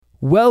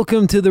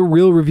Welcome to The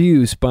Real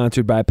Review,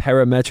 sponsored by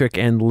Parametric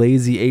and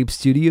Lazy Ape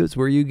Studios,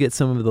 where you get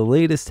some of the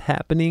latest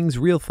happenings,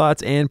 real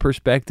thoughts, and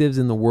perspectives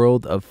in the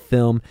world of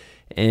film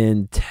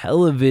and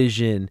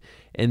television.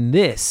 And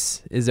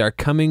this is our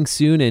Coming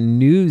Soon and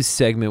News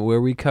segment, where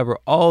we cover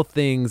all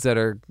things that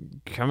are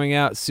coming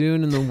out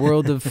soon in the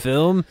world of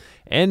film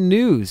and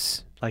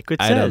news. Like it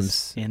items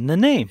says in the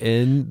name.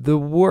 In the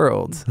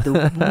world.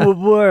 The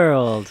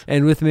world.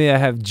 And with me, I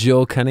have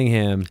Joel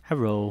Cunningham.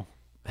 Hello.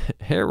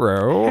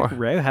 Hello.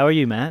 Hello. How are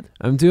you, Matt?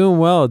 I'm doing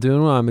well.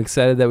 I'm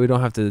excited that we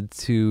don't have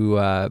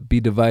to be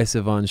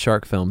divisive on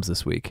shark films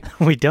this week.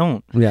 We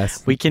don't.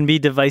 Yes. We can be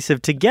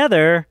divisive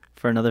together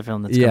for another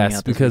film that's coming out.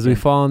 Yes, because we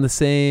fall on the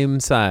same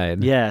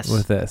side. Yes.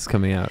 With this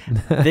coming out.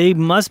 They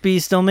must be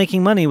still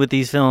making money with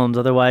these films,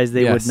 otherwise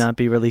they would not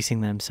be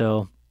releasing them.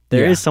 So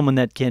there is someone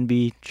that can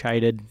be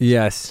chided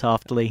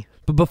softly.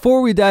 But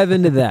before we dive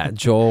into that,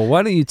 Joel,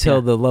 why don't you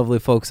tell the lovely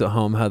folks at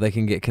home how they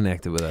can get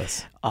connected with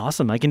us?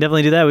 Awesome. I can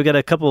definitely do that. We've got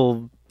a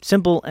couple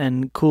simple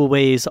and cool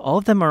ways. All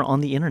of them are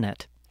on the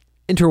internet.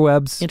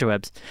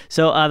 Interwebs.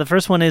 So the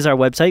first one is our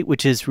website,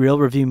 which is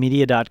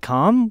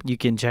realreviewmedia.com. You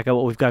can check out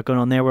what we've got going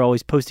on there. We're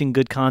always posting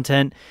good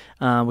content.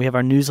 We have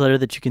our newsletter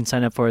that you can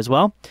sign up for as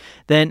well.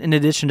 Then in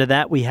addition to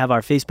that, we have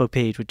our Facebook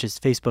page, which is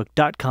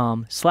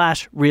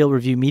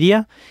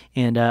facebook.com/realreviewmedia.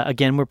 And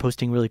again, we're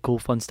posting really cool,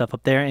 fun stuff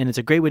up there. And it's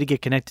a great way to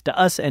get connected to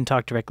us and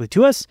talk directly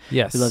to us.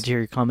 Yes. We love to hear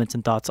your comments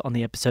and thoughts on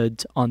the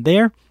episodes on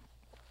there.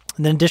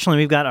 And then additionally,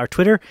 we've got our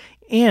Twitter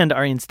and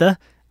our Insta,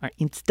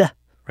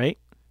 right?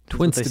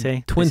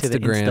 Twinstagram. The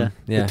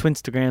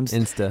Twinstagrams.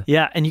 Insta.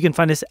 Yeah, and you can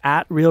find us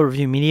at Real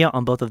Review Media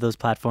on both of those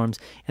platforms.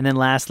 And then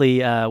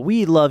lastly,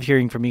 we love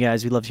hearing from you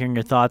guys. We love hearing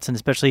your thoughts, and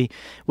especially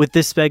with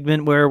this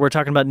segment where we're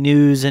talking about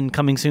news and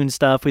coming soon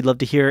stuff, we'd love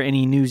to hear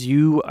any news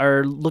you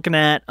are looking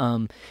at,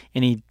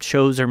 any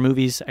shows or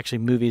movies, I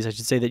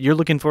should say, that you're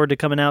looking forward to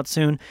coming out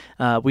soon.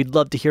 We'd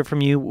love to hear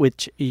from you,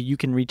 which you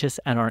can reach us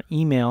at our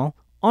email,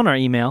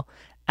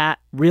 at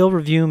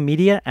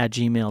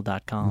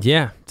realreviewmedia@gmail.com.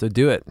 Yeah, so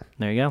do it.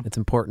 There you go. It's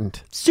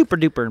important. Super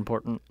duper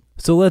important.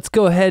 So let's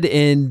go ahead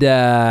and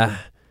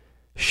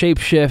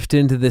shapeshift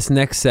into this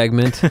next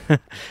segment.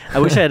 I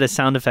wish I had a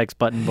sound effects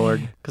button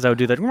board, because I would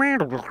do that.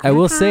 I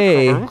will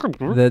say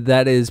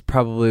that is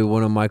probably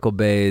one of Michael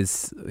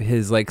Bay's,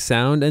 his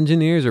sound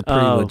engineers are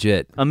pretty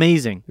legit.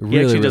 Amazing. Really,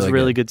 he actually does really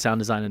really good sound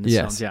design in his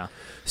films, yeah.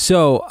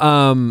 So,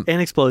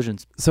 and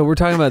explosions. So we're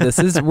talking about this.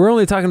 We're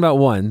only talking about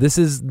one. This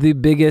is the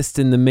biggest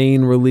and the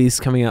main release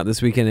coming out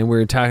this weekend, and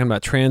we're talking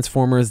about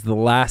Transformers: The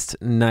Last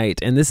Knight,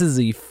 and this is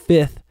the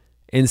 5th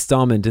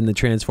installment in the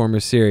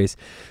Transformers series.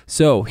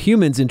 So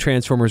humans and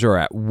Transformers are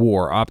at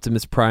war.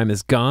 Optimus Prime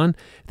is gone.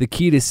 The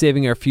key to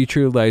saving our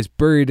future lies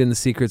buried in the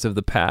secrets of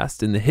the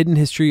past, in the hidden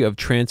history of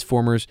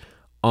Transformers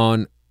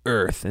on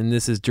Earth. And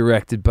this is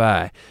directed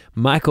by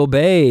Michael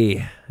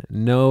Bay.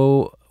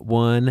 No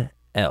one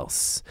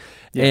else.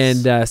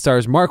 Yes. And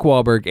stars Mark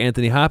Wahlberg,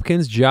 Anthony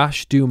Hopkins,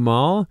 Josh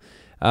Duhamel,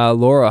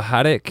 Laura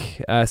Haddock,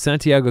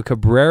 Santiago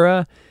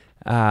Cabrera,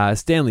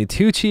 Stanley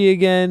Tucci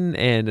again,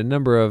 and a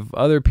number of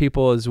other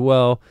people as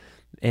well.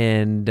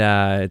 And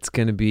it's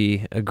going to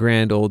be a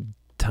grand old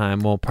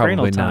time. Well,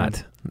 probably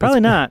not.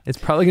 Probably not. It's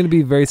probably going to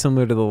be very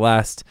similar to the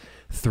last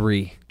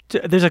 3.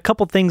 There's a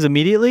couple things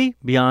immediately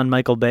beyond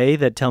Michael Bay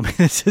that tell me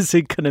this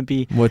isn't going to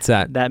be what's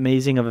that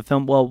amazing of a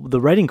film. Well, the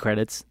writing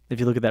credits,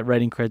 if you look at that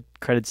writing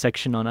credits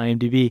section on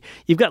IMDb,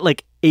 you've got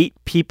 8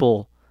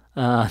 people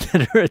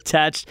that are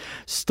attached,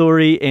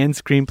 story and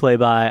screenplay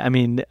by. I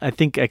mean, I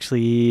think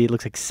actually it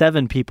looks like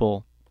 7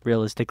 people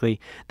realistically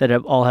that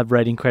all have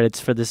writing credits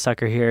for this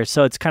sucker here.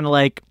 So it's kind of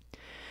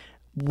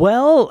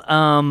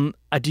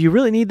do you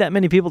really need that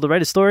many people to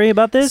write a story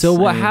about this? So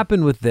what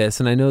happened with this,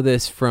 and I know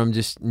this from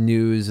just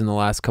news in the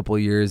last couple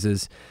of years,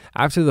 is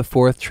after the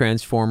 4th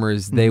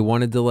Transformers, they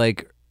wanted to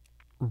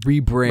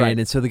rebrand,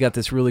 and so they got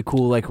this really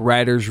cool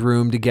writer's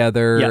room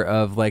together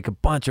of a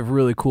bunch of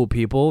really cool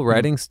people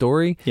writing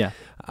story. Yeah.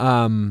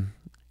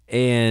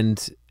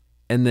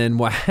 And then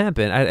what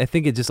happened, I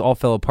think it just all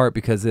fell apart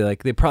because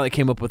they probably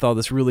came up with all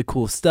this really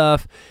cool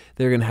stuff.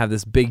 They're going to have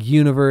this big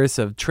universe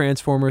of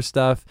Transformers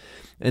stuff.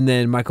 And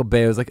then Michael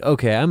Bay was like,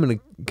 okay, I'm going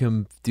to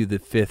come do the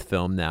 5th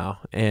film now.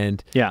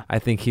 And I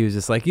think he was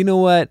just like, you know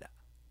what?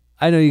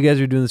 I know you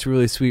guys are doing this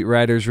really sweet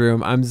writer's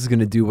room. I'm just going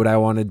to do what I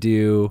want to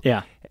do.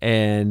 Yeah.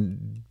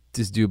 And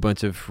just do a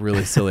bunch of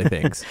really silly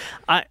things.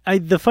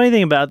 The funny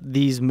thing about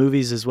these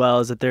movies as well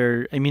is that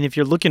if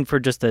you're looking for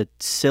just a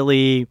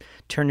silly,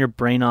 turn your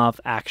brain off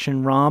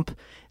action romp,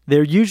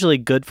 they're usually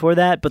good for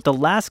that. But the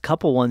last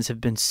couple ones have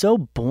been so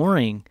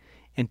boring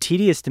and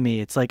tedious to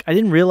me. It's I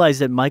didn't realize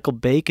that Michael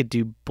Bay could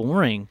do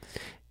boring.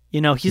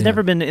 He's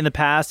never been, in the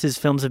past, his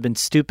films have been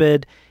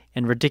stupid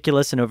and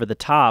ridiculous and over the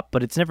top,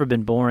 but it's never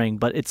been boring.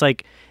 But it's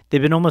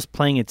they've been almost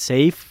playing it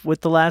safe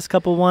with the last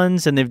couple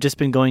ones, and they've just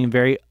been going in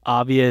very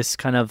obvious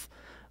kind of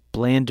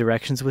bland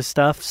directions with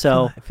stuff.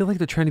 So I feel like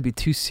they're trying to be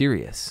too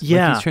serious.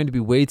 Yeah. He's trying to be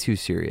way too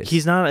serious.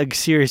 He's not a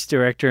serious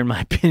director, in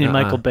my opinion.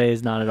 Michael Bay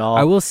is not at all.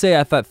 I will say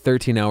I thought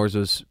 13 Hours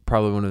was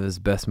probably one of his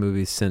best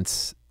movies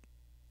since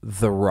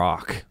The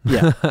Rock.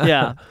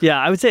 Yeah.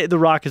 I would say The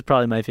Rock is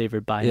probably my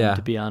favorite by him, Yeah.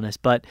 to be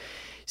honest. But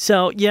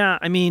so yeah,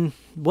 I mean,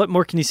 what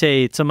more can you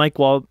say? It's a Mark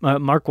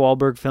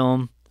Wahlberg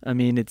film. I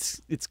mean,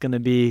 it's going to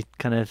be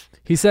kind of.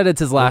 He said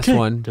it's his last Okay.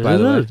 one, by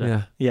the way.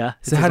 Yeah. Yeah.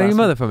 Say hi to your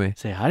mother for me.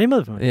 Say hi to your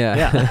mother for me.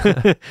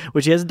 Yeah.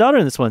 Which he has a daughter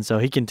in this one, so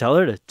he can tell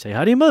her to say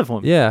hi to your mother for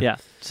me. Yeah. Yeah.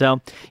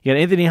 So you got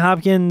Anthony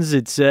Hopkins.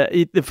 It's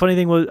the funny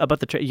thing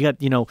about you got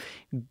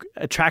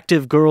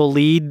attractive girl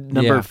lead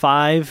number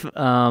 5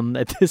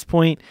 at this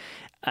point.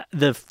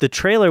 The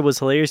trailer was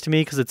hilarious to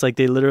me because it's like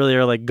they literally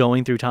are like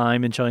going through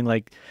time and showing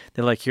like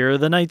they're like, here are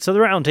the Knights of the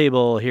Round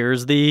Table,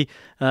 here's the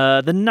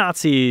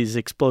Nazis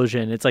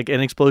explosion. It's like an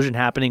explosion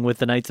happening with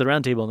the Knights of the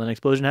Round Table, and then an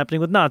explosion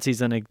happening with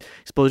Nazis, and an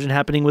explosion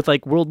happening with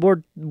like World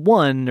War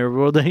I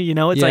or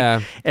it's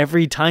like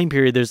every time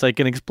period there's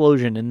like an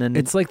explosion, and then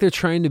it's like they're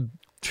trying to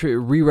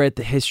rewrite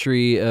the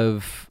history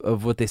of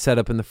what they set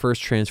up in the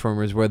first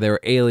Transformers, where there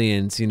were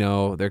aliens,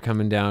 they're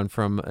coming down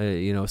from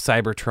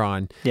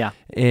Cybertron,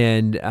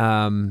 and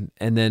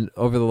then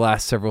over the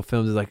last several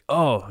films it's like,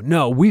 oh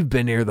no, we've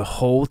been here the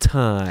whole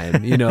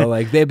time,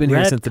 like they've been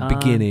here since the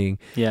beginning,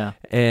 it's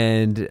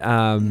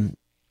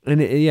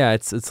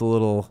a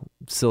little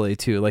silly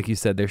too. Like you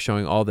said, they're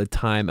showing all the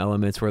time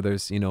elements where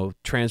there's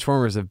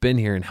Transformers have been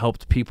here and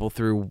helped people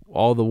through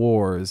all the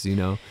wars.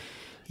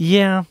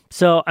 Yeah.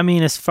 So, I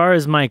mean, as far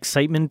as my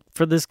excitement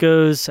for this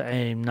goes,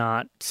 I'm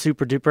not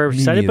super duper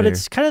excited, but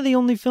it's kind of the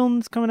only film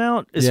that's coming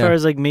out as far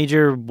as like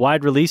major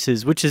wide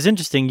releases, which is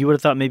interesting. You would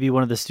have thought maybe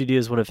one of the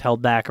studios would have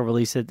held back a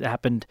release that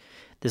happened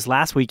this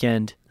last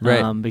weekend,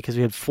 because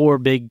we had 4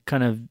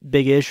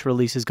 big-ish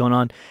releases going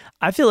on.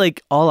 I feel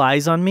like All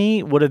Eyes on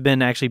Me would have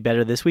been actually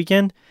better this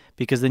weekend,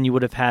 because then you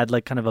would have had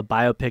like kind of a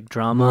biopic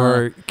drama.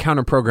 Or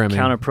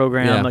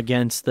counter-program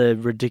against the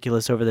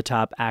ridiculous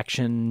over-the-top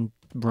action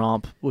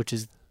romp, which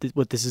is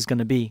what this is going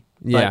to be.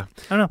 But,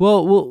 I don't know.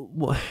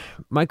 Well,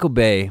 Michael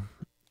Bay,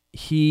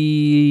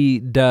 he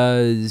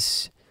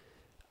does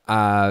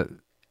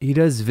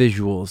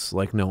visuals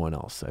like no one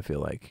else, I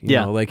feel like. You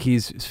know, like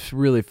he's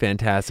really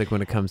fantastic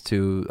when it comes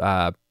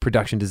to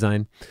production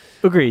design.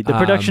 Agreed. The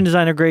production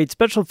design are great.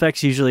 Special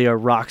effects usually are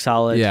rock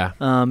solid. Yeah.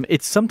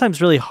 It's sometimes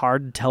really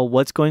hard to tell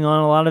what's going on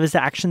in a lot of his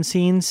action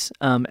scenes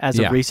as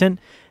of recent.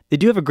 They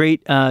do have a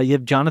great, you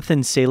have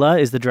Jonathan Sela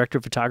is the director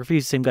of photography,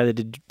 the same guy that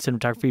did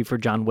cinematography for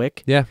John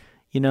Wick. Yeah.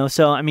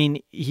 So, I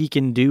mean, he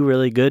can do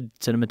really good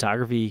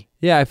cinematography.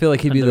 Yeah, I feel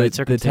like he'd be the type of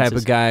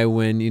circumstances. guy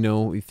when,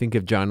 you think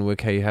of John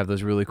Wick, how you have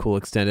those really cool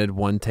extended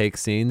one-take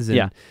scenes.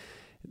 And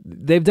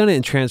they've done it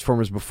in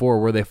Transformers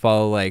before where they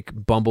follow like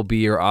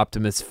Bumblebee or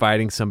Optimus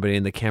fighting somebody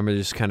and the camera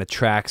just kind of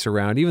tracks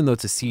around, even though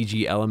it's a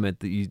CG element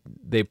that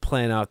they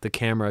plan out the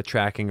camera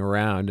tracking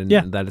around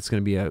and that it's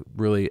going to be a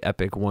really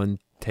epic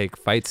one-take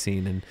fight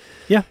scene.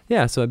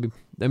 And so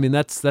I mean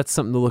that's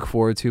something to look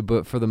forward to,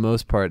 but for the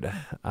most part,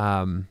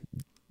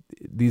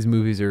 these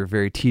movies are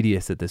very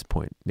tedious at this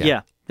point.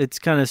 Yeah, it's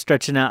kind of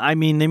stretching out. I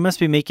mean, they must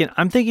be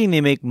I'm thinking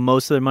they make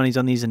most of their monies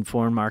on these in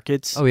foreign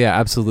markets. Oh yeah,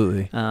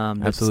 absolutely.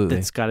 Absolutely.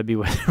 That's got to be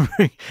where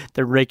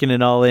they're raking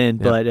it all in.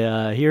 Yep. But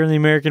here in the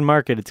American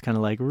market, it's kind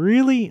of like,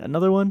 really?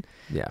 Another one?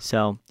 Yeah.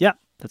 So,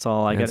 that's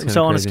all I got.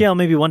 So on a scale,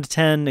 maybe 1 to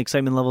 10,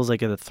 excitement levels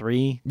like at a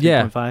 3,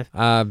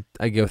 3.5?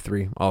 I go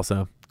 3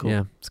 also. Cool.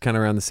 Yeah, it's kind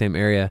of around the same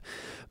area.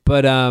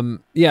 But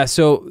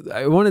so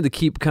I wanted to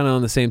keep kind of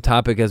on the same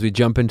topic as we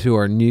jump into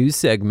our news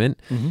segment,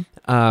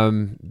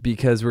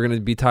 because we're going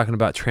to be talking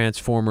about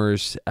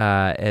Transformers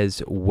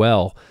as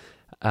well.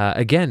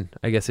 Again,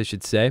 I guess I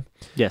should say.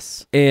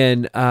 Yes.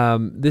 And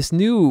this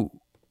new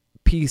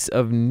piece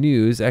of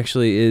news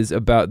actually is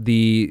about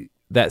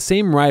that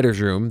same writer's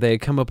room. They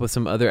come up with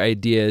some other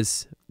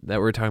ideas that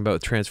we're talking about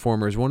with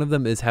Transformers. One of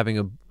them is having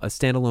a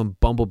standalone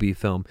Bumblebee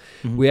film.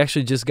 Mm-hmm. We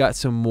actually just got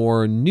some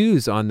more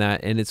news on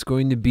that, and it's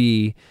going to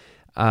be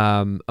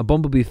a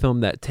Bumblebee film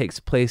that takes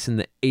place in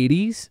the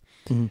 80s,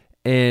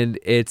 and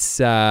it's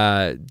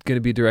going to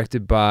be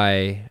directed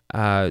by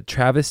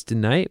Travis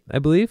DeKnight, I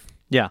believe.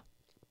 Yeah.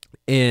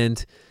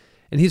 And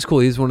he's cool.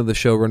 He's one of the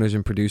showrunners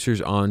and producers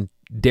on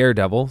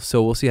Daredevil,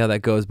 so we'll see how that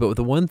goes. But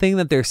the one thing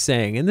that they're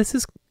saying, and this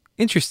is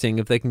interesting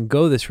if they can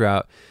go this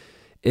route,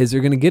 is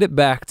they're going to get it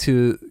back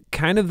to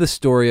kind of the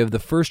story of the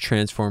first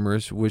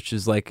Transformers, which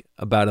is like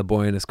about a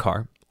boy in his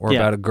car, or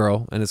about a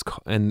girl and his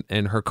and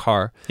her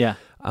car. Yeah.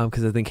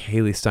 Because I think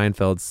Haley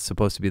Steinfeld's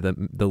supposed to be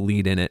the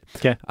lead in it.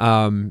 Okay.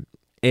 And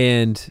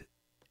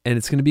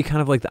it's going to be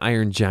kind of like the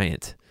Iron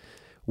Giant,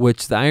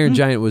 which the Iron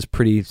Giant was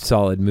pretty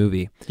solid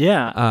movie.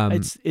 Yeah.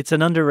 It's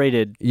an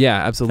underrated. Yeah,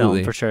 absolutely.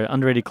 Film for sure.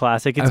 Underrated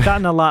classic. It's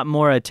gotten a lot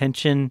more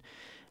attention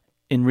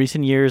in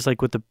recent years,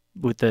 like with the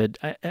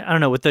I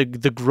don't know, with the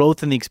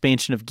growth and the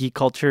expansion of geek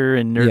culture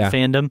and nerd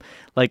fandom.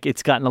 Like,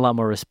 it's gotten a lot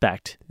more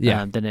respect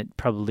than it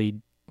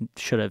probably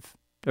should have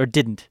or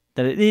didn't.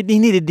 That it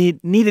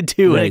needed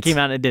to when it came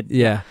out. And it did.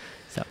 Yeah.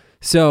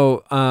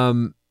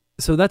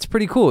 So that's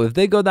pretty cool. If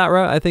they go that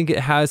route, I think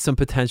it has some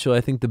potential.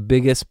 I think the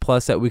biggest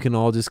plus that we can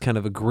all just kind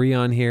of agree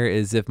on here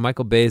is if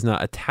Michael Bay is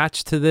not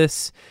attached to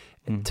this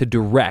to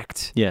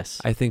direct. Yes.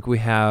 I think we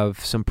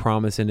have some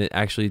promise in it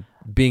actually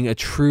being a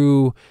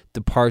true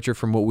departure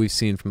from what we've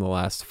seen from the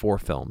last 4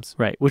 films.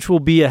 Right, which will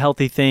be a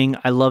healthy thing.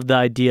 I love the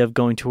idea of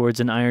going towards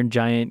an Iron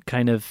Giant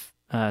kind of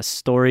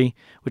story,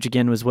 which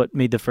again was what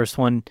made the first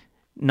one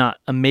not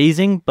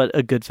amazing, but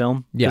a good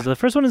film. Yeah. Because the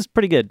first one is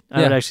pretty good.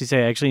 I would actually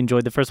say I actually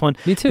enjoyed the first one.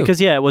 Me too. Because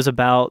it was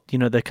about,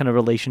 the kind of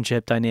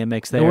relationship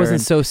dynamics there. It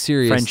wasn't so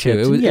serious too.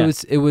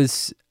 It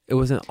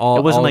wasn't all.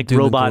 It wasn't all like doom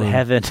and robot gloom.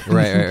 heaven,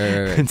 right.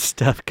 and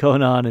stuff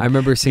going on. And I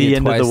remember seeing the it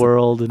end twice. of the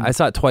world. And I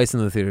saw it twice in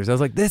the theaters. I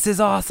was like, "This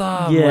is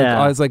awesome!"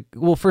 Yeah. I was like,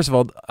 "Well, first of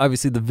all,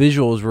 obviously the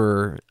visuals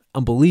were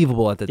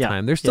unbelievable at the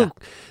time. They're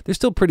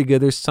still pretty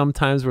good. There's some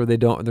times where they're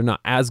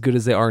not as good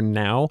as they are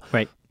now.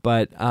 Right.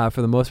 But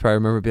for the most part, I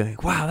remember being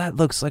like, "Wow, that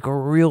looks like a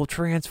real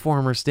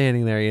Transformer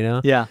standing there."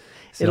 Yeah.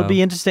 So, It'll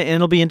be interesting, and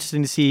it'll be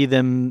interesting to see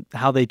them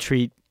how they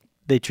treat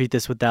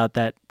this without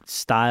that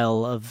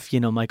style of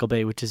Michael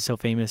Bay, which is so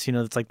famous.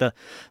 It's like the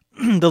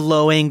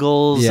low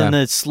angles and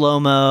the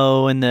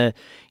slow-mo and the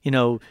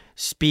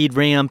speed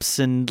ramps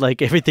and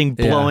like everything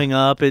blowing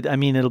up.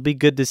 It'll be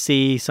good to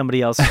see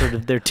somebody else sort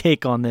of their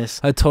take on this.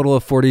 A total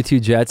of 42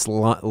 jets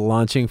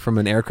launching from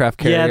an aircraft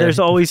carrier. Yeah, there's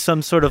always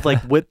some sort of like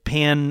whip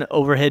pan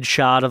overhead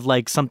shot of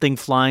like something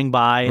flying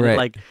by and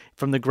like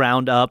from the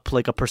ground up,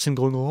 like a person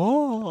going,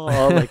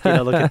 oh, like,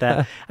 look at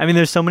that.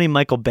 There's so many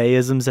Michael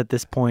Bayisms at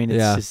this point.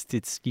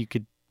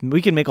 We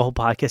can make a whole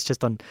podcast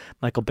just on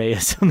Michael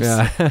Bayisms.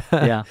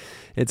 Yeah.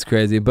 It's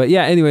crazy. But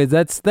yeah, anyways,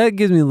 that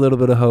gives me a little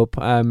bit of hope.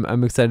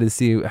 I'm excited to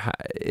see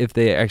if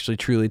they actually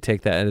truly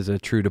take that as a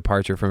true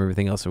departure from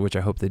everything else, which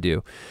I hope they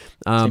do.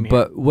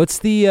 But what's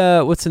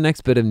the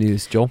next bit of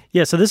news, Joel?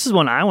 Yeah, so this is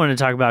one I wanted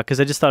to talk about because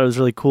I just thought it was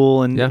really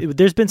cool. And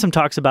there's been some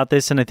talks about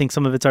this, and I think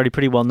some of it's already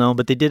pretty well known,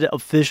 but they did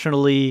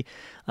officially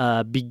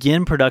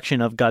begin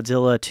production of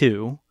Godzilla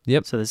 2.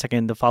 Yep. So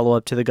the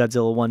follow-up to the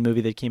Godzilla 1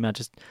 movie that came out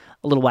just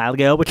a little while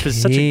ago, which was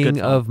such a good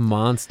King of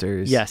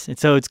Monsters. Yes. And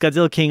so it's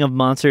Godzilla King of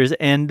Monsters,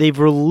 and they've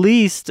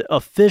released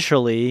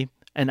officially,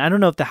 and I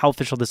don't know how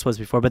official this was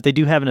before, but they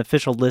do have an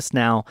official list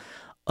now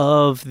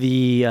of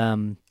the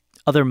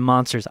other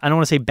monsters. I don't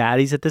want to say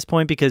baddies at this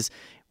point because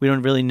we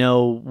don't really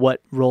know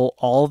what role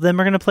all of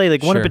them are going to play.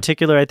 Like one in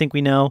particular, I think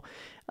we know.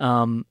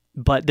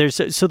 But there's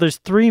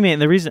 3 main.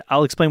 The reason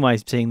I'll explain why I'm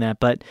saying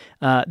that, but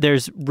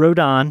there's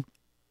Rodan,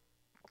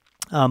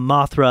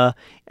 Mothra,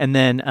 and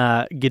then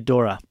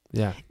Ghidorah.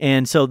 Yeah.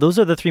 And so those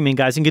are the 3 main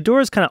guys. And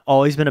Ghidorah's kind of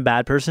always been a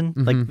bad person.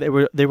 Mm-hmm.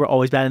 Like they were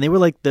always bad, and they were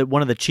like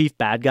one of the chief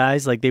bad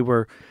guys. Like they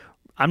were.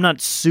 I'm not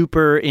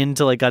super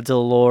into like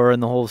Godzilla lore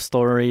and the whole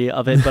story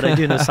of it, but I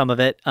do know some of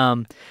it.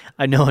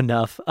 I know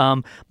enough.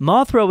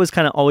 Mothra was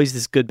kind of always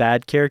this good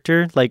bad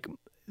character. Like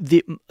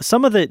the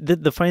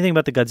funny thing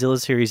about the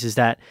Godzilla series is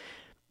that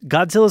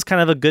Godzilla's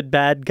kind of a good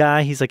bad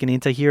guy. He's like an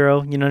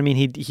anti-hero. You know what I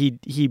mean?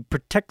 He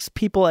protects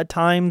people at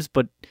times,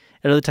 but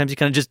at other times he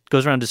kind of just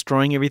goes around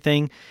destroying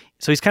everything.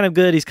 So he's kind of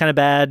good, he's kind of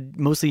bad,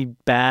 mostly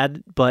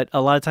bad, but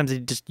a lot of times they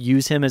just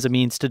use him as a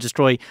means to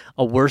destroy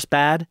a worse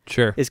bad.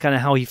 Sure. Is kind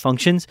of how he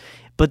functions.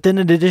 But then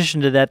in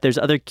addition to that, there's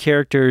other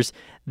characters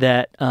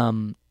that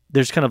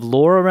there's kind of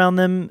lore around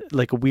them,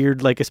 like a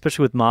weird, like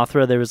especially with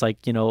Mothra, there was like,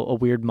 a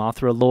weird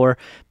Mothra lore,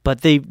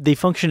 but they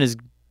function as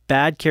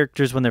bad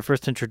characters when they're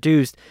first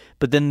introduced,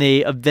 but then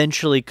they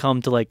eventually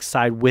come to like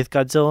side with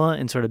Godzilla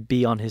and sort of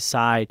be on his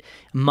side.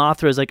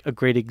 Mothra is like a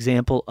great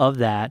example of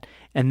that.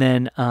 And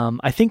then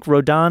I think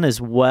Rodan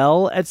as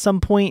well at some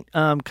point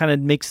kind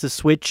of makes the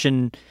switch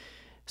and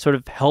sort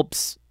of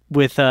helps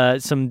with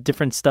some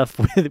different stuff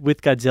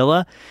with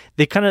Godzilla.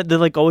 They're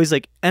like always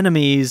like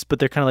enemies, but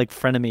they're kind of like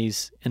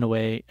frenemies in a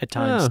way at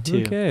times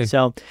too. Okay.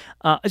 So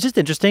it's just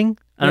interesting.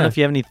 I don't know if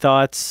you have any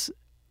thoughts.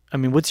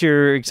 What's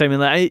your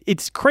excitement?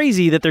 It's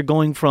crazy that they're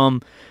going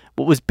from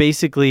what was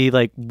basically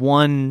like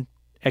one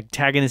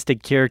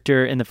antagonistic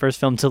character in the first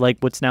film to like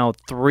what's now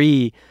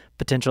 3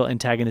 potential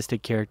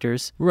antagonistic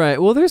characters.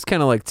 Right. Well, there's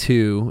kind of like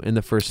 2 in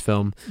the first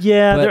film.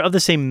 Yeah, they're of the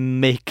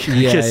same make.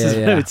 I guess is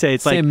what I would say.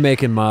 It's same like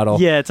make and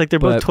model. Yeah, it's like they're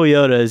both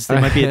Toyotas.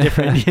 They might be a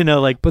different,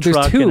 like. But there's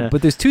truck 2.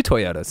 But there's 2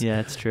 Toyotas. Yeah,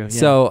 it's true. Yeah.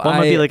 So one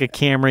might be like a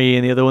Camry,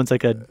 and the other one's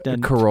like a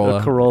Corolla.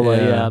 A Corolla.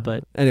 Yeah,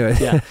 but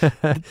anyway,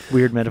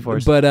 weird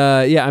metaphors. But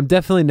I'm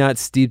definitely not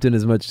steeped in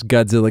as much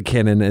Godzilla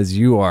canon as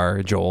you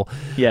are, Joel.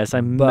 Yes,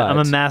 I'm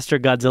a master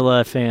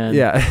Godzilla fan.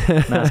 Yeah,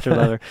 master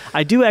lover.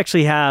 I do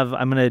actually have.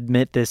 I'm going to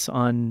admit this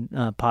on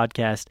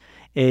podcast.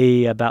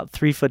 A about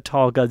 3 foot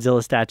tall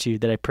Godzilla statue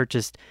that I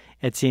purchased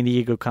at San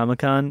Diego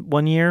Comic-Con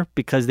one year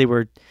because they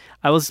were.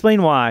 I will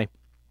explain why.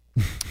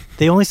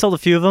 They only sold a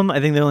few of them. I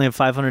think they only have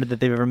 500 that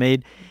they've ever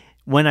made.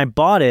 When I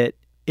bought it,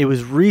 it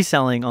was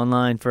reselling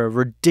online for a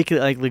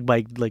ridiculous,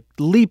 like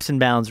leaps and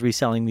bounds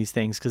reselling these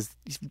things because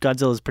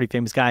Godzilla's a pretty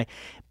famous guy.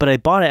 But I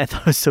bought it. I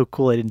thought it was so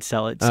cool. I didn't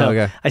sell it.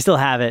 So I still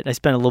have it. I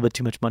spent a little bit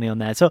too much money on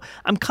that. So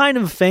I'm kind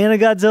of a fan of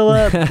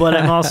Godzilla, but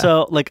I'm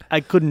also like, I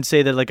couldn't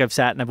say that like I've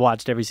sat and I've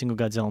watched every single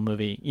Godzilla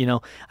movie.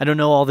 I don't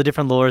know all the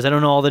different lores. I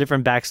don't know all the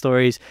different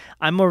backstories.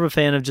 I'm more of a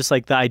fan of just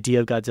like the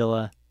idea of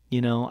Godzilla.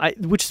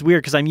 Which is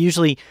weird because I'm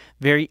usually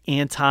very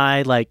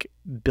anti like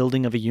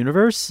building of a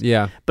universe.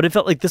 Yeah. But it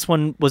felt like this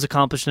one was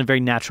accomplished in a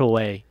very natural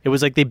way. It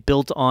was like they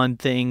built on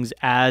things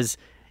as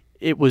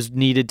it was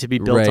needed to be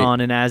built Right.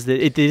 on, and as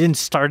it didn't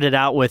start it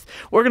out with,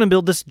 we're going to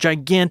build this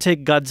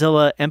gigantic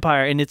Godzilla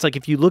empire. And it's like,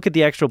 if you look at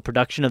the actual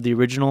production of the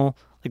original,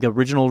 like the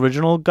original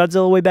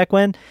Godzilla way back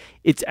when,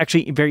 it's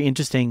actually very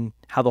interesting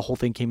how the whole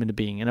thing came into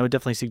being. And I would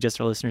definitely suggest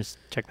our listeners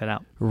check that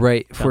out.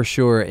 Right, for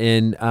sure.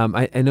 And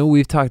I know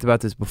we've talked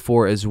about this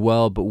before as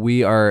well, but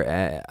we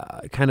are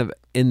kind of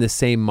in the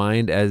same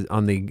mind as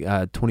on the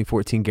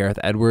 2014 Gareth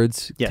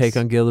Edwards Yes. take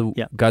on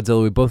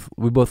Godzilla.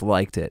 We both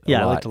liked it. Yeah,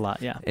 a I lot. liked it a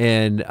lot. Yeah.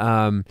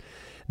 And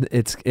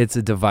it's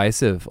a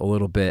divisive a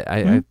little bit.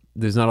 I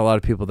there's not a lot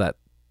of people that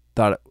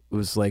thought it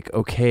was like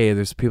okay.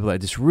 There's people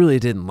that just really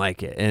didn't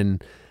like it,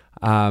 and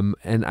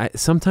I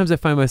sometimes I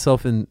find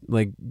myself in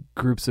like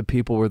groups of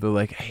people where they're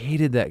like, I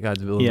hated that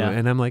Godzilla movie,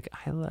 and I'm like,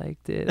 I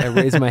liked it. I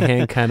raise my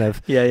hand, kind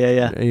of,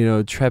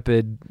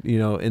 trepid,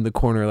 in the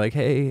corner, like,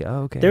 hey,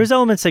 okay. There's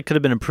elements that could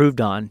have been improved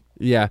on,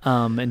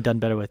 and done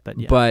better with, but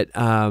yeah. But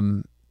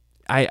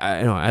I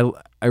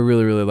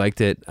really really liked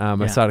it.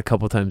 I saw it a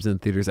couple times in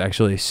theaters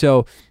actually.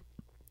 So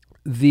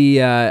the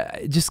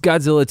just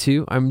Godzilla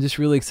 2, I'm just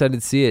really excited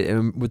to see it,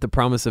 and with the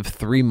promise of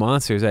 3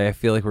 monsters, I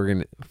feel like we're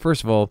gonna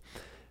first of all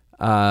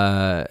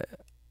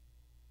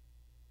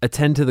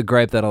attend to the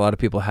gripe that a lot of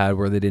people had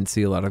where they didn't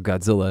see a lot of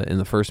Godzilla in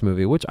the first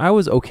movie, which I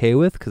was okay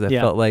with because I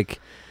felt like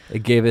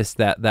it gave us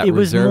that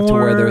reserve to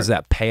where there was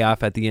that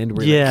payoff at the end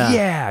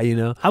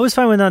where I was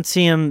fine with not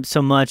seeing him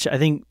so much. I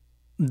think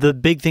the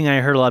big thing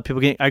I heard a lot of people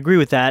getting, I agree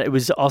with that. It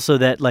was also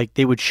that like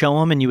they would show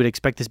him and you would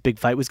expect this big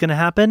fight was going to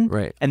happen,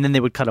 right? And then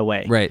they would cut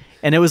away, right?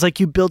 And it was like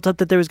you built up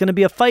that there was going to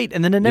be a fight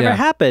and then it never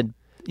happened.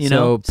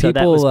 So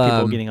that was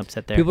people getting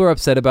upset there. People are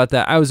upset about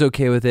that. I was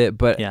okay with it,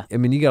 but I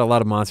mean, you got a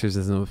lot of monsters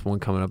in this one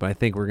coming up, and I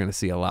think we're going to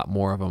see a lot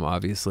more of them,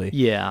 obviously.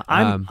 Yeah,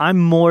 I'm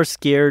more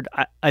scared.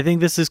 I think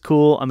this is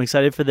cool. I'm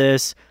excited for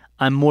this.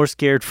 I'm more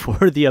scared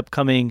for the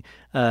upcoming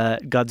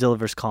Godzilla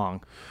vs.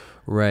 Kong.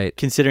 Right.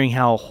 Considering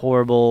how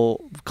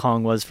horrible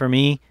Kong was for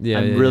me,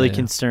 I'm really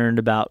concerned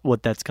about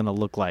what that's going to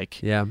look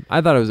like. Yeah, I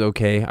thought it was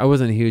okay. I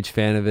wasn't a huge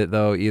fan of it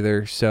though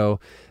either.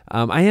 So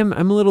I'm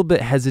a little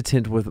bit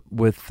hesitant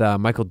with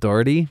Michael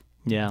Dougherty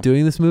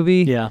doing this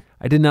movie. Yeah.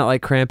 I did not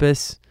like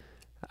Krampus.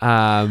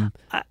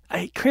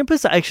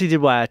 Krampus I actually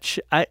did watch.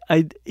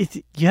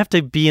 You have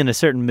to be in a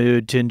certain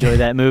mood to enjoy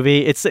that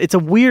movie. It's a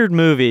weird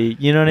movie.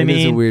 You know what I mean?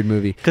 It is a weird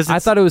movie. Because I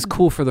thought it was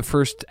cool for the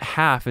first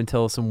half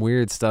until some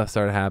weird stuff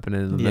started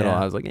happening in the middle.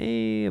 I was like,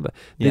 but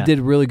they did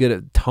really good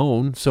at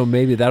tone. So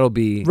maybe that'll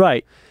be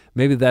right.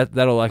 Maybe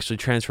that'll actually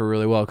transfer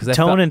really well because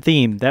tone and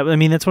theme. That's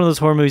one of those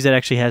horror movies that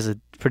actually has a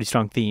pretty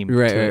strong theme.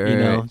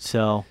 Right.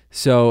 So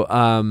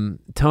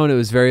tone, it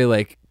was very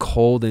like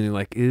cold and you're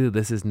like, ew,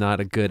 this is not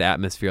a good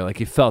atmosphere. Like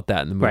you felt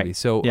that in the movie. Right.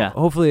 So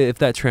hopefully if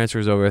that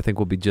transfers over, I think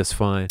we'll be just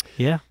fine.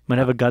 Yeah. Might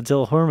have a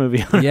Godzilla horror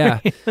movie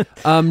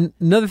on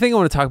another thing I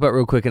want to talk about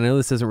real quick, and I know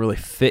this doesn't really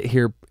fit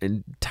here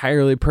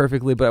entirely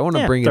perfectly, but I want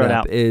to bring it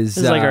up. This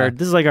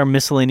is like our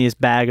miscellaneous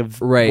bag of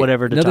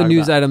whatever to another talk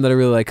news about. item that I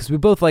really like because we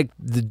both like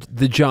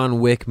the John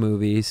Wick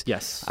movies.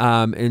 Yes.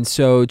 And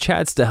so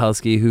Chad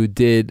Stahelski,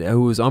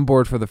 who was on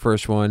board for the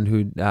first one,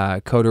 who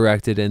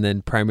co-directed and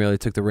then primarily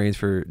took the reins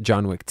for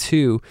John Wick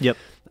 2. Yep.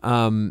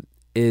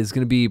 Is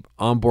going to be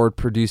on board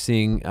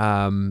producing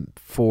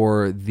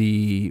for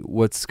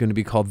what's going to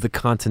be called The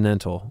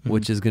Continental,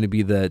 which is going to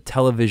be the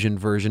television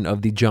version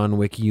of the John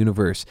Wick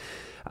universe,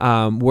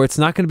 where it's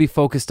not going to be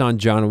focused on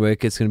John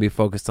Wick. It's going to be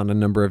focused on a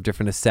number of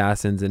different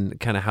assassins and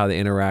kind of how they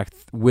interact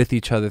with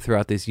each other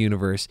throughout this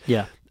universe.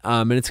 Yeah.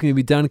 And it's going to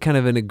be done kind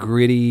of in a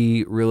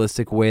gritty,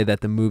 realistic way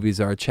that the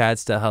movies are. Chad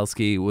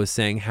Stahelski was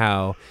saying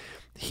how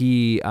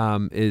he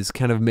is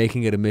kind of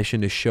making it a mission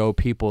to show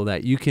people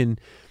that you can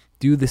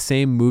do the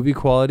same movie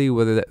quality,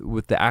 whether that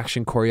with the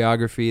action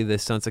choreography, the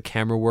stunts of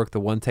camera work, the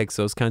one takes,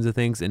 those kinds of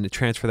things, and to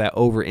transfer that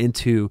over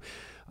into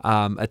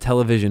a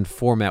television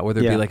format,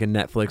 whether it be like a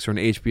Netflix or an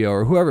HBO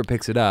or whoever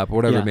picks it up, or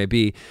whatever it may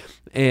be,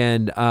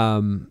 and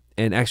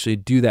actually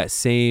do that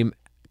same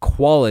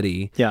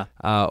quality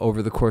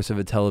over the course of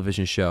a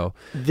television show.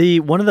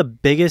 One of the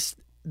biggest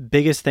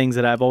things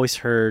that I've always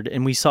heard,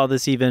 and we saw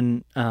this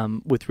even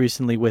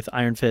recently with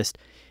Iron Fist,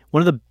 one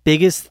of the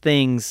biggest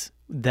things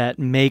that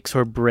makes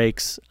or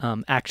breaks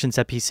action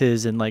set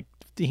pieces and like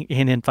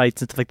hand-to-hand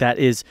fights and stuff like that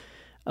is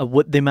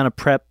what the amount of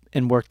prep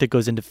and work that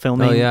goes into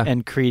filming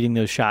and creating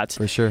those shots.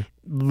 For sure.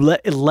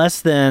 Less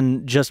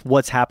than just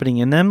what's happening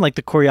in them. Like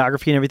the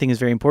choreography and everything is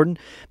very important,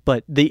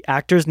 but the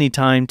actors need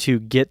time to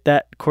get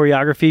that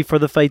choreography for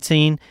the fight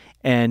scene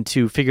and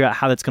to figure out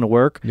how that's going to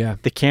work. Yeah.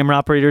 The camera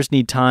operators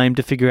need time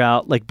to figure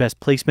out like best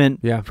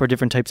placement for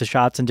different types of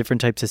shots and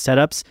different types of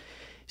setups.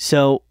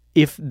 So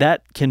if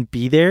that can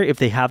be there, if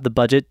they have the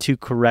budget to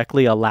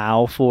correctly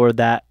allow for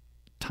that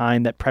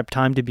time, that prep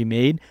time to be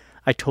made,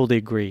 I totally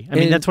agree. I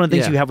mean, that's one of the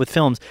things you have with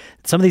films.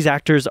 Some of these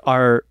actors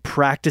are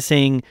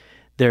practicing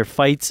their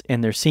fights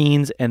and their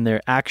scenes and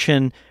their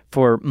action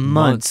for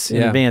months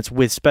in advance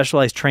with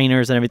specialized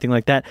trainers and everything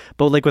like that.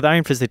 But like with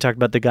Iron Fist, they talked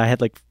about the guy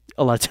had like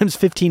a lot of times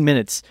 15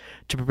 minutes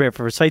to prepare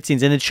for fight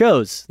scenes, and it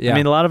shows. Yeah. I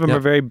mean, a lot of them Yep.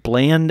 are very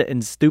bland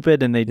and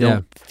stupid, and they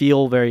don't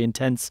feel very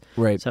intense.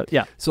 Right. So,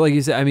 yeah. So like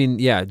you said, I mean,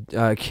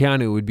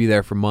 Keanu would be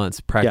there for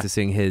months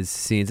practicing his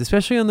scenes,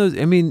 especially on those.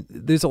 I mean,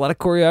 there's a lot of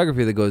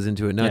choreography that goes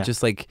into it, not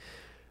just like,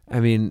 I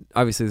mean,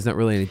 obviously there's not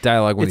really any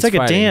dialogue when it's he's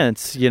like fighting. a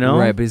dance, you know?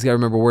 Right, but he's got to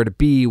remember where to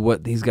be,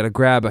 what he's got to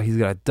grab, he's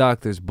got to duck,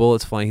 there's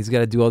bullets flying, he's got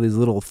to do all these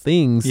little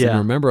things and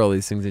remember all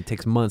these things. It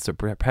takes months to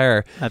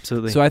prepare.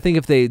 Absolutely. So I think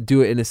if they do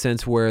it in a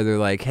sense where they're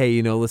like, hey,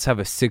 you know, let's have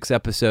a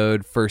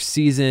 6-episode first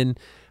season.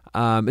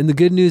 And the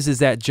good news is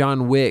that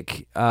John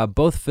Wick,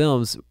 both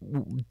films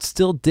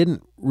still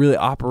didn't really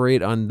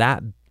operate on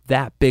that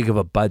big of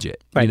a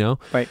budget, right. you know?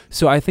 Right.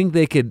 So I think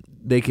they could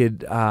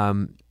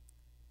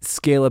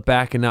scale it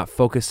back and not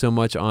focus so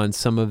much on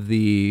some of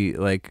the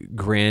like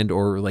grand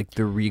or like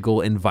the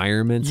regal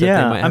environments that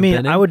they might have been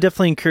in. I would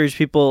definitely encourage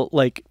people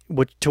like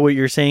what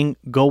you're saying,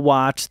 go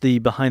watch the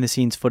behind the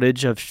scenes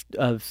footage of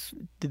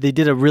they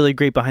did a really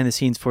great behind the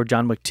scenes for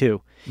John Wick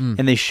 2.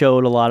 And they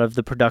showed a lot of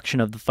the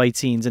production of the fight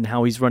scenes and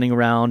how he's running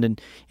around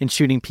and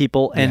shooting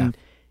people, and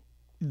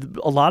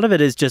a lot of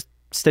it is just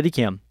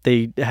Steadicam.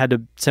 They had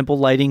a simple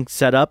lighting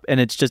set up, and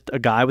it's just a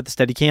guy with the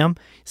Steadicam,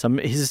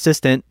 his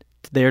assistant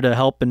there to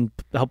help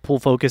pull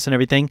focus and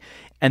everything,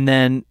 and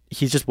then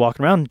he's just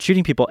walking around and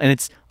shooting people, and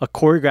it's a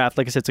choreographed,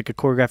 like I said, it's like a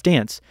choreographed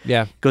dance.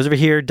 Goes over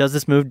here, does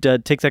this move,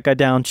 takes that guy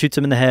down, shoots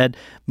him in the head,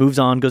 moves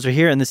on, goes over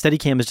here, and the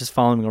Steadicam is just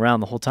following him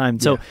around the whole time.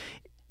 So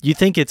you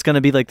think it's going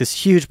to be like this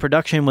huge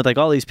production with like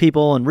all these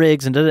people and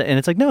rigs and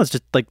it's like, no, it's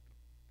just like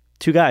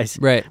two guys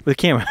with a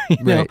camera.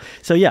 You know?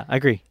 So yeah, I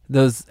agree.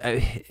 Those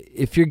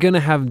if you're gonna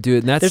have them do it,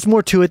 and that's, there's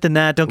more to it than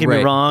that. Don't get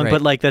me wrong,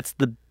 but like that's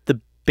the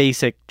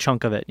basic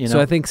chunk of it. You know. So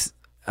I think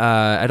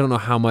I don't know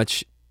how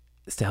much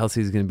Stahelski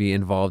is going to be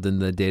involved in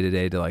the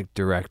day-to-day to like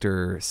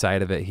director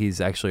side of it.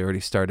 He's actually already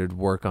started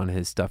work on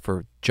his stuff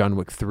for John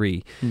Wick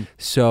 3.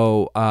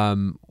 So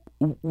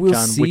we'll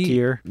John see.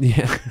 Wickier.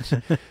 Yeah.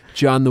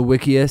 John the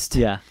Wickiest.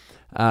 Yeah.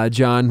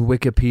 John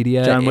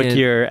Wikipedia. John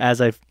Wickier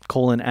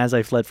as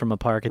I fled from a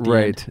park at the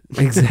end.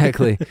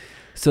 Exactly.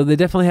 So they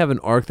definitely have an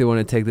arc they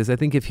want to take this. I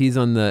think if he's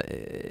in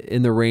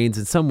the reins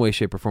in some way,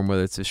 shape, or form,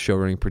 whether it's a show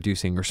running,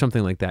 producing, or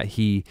something like that,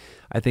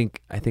 I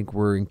think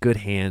we're in good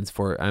hands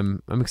for it.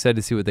 I'm excited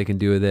to see what they can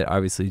do with it.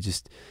 Obviously,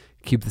 just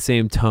keep the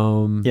same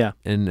tone. Yeah.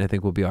 And I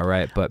think we'll be all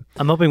right. But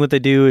I'm hoping what they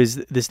do is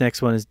this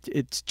next one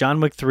it's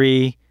John Wick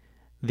 3,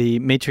 the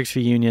Matrix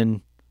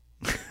reunion.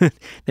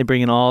 They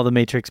bring in all the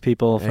Matrix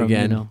people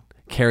from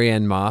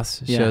Carrie-Anne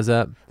Moss shows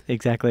up.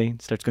 Exactly.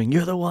 Starts going,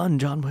 "You're the one,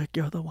 John Wick,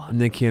 you're the one."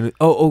 And then Keanu.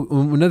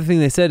 Another thing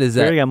they said is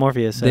that they got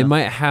Morpheus. They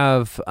might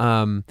have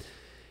in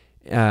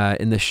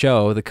the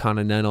show, The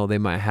Continental, they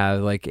might have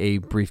like a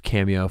brief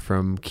cameo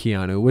from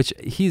Keanu, which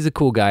he's a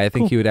cool guy. I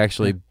think he would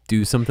actually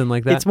do something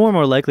like that. It's more and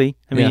more likely.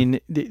 I mean,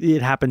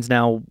 it happens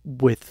now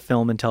with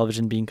film and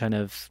television being kind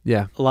of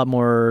a lot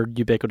more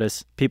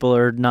ubiquitous. People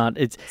are not.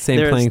 It's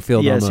same playing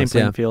field. Yeah, almost, same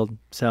playing field.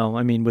 So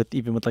I mean,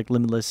 even with like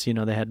Limitless,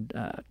 they had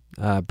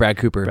Brad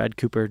Cooper,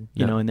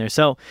 you know, in there.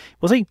 So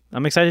we'll see.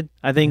 I'm excited.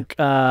 I think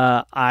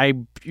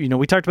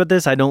we talked about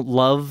this. I don't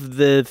love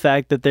the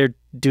fact that they're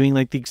doing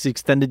like these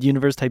extended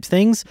universe types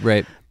things,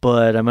 right?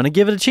 But I'm gonna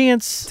give it a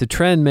chance. It's a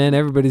trend, man.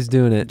 Everybody's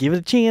doing it. Give it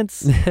a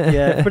chance.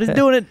 Yeah, everybody's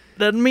doing it.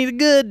 Doesn't mean it's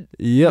good.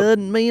 Yep.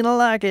 Doesn't mean I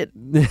like it.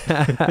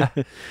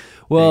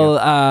 Well,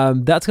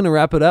 that's going to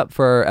wrap it up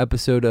for our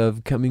episode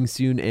of Coming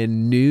Soon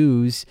and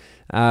News.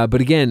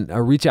 But again,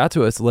 reach out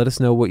to us. Let us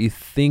know what you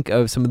think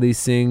of some of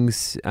these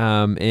things.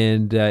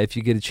 And if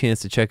you get a chance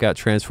to check out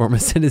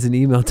Transformers, send us an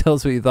email. Tell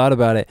us what you thought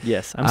about it.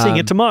 Yes, I'm seeing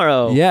it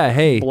tomorrow. Yeah,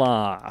 hey.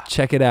 Blah.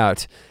 Check it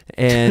out.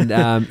 And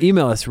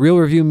email us,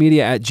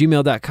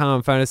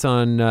 realreviewmedia@gmail.com. Find us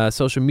on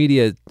social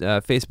media,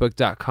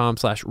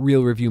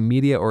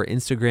 facebook.com/realreviewmedia or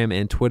Instagram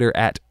and Twitter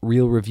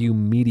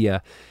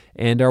 @realreviewmedia.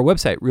 And our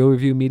website,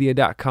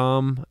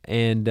 realreviewmedia.com.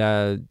 And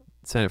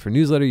sign up for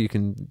newsletter. You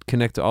can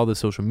connect to all the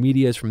social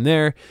medias from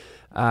there.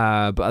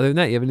 But other than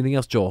that, you have anything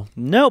else, Joel?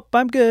 Nope,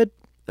 I'm good.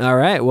 All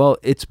right. Well,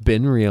 it's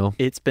been real.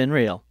 It's been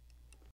real.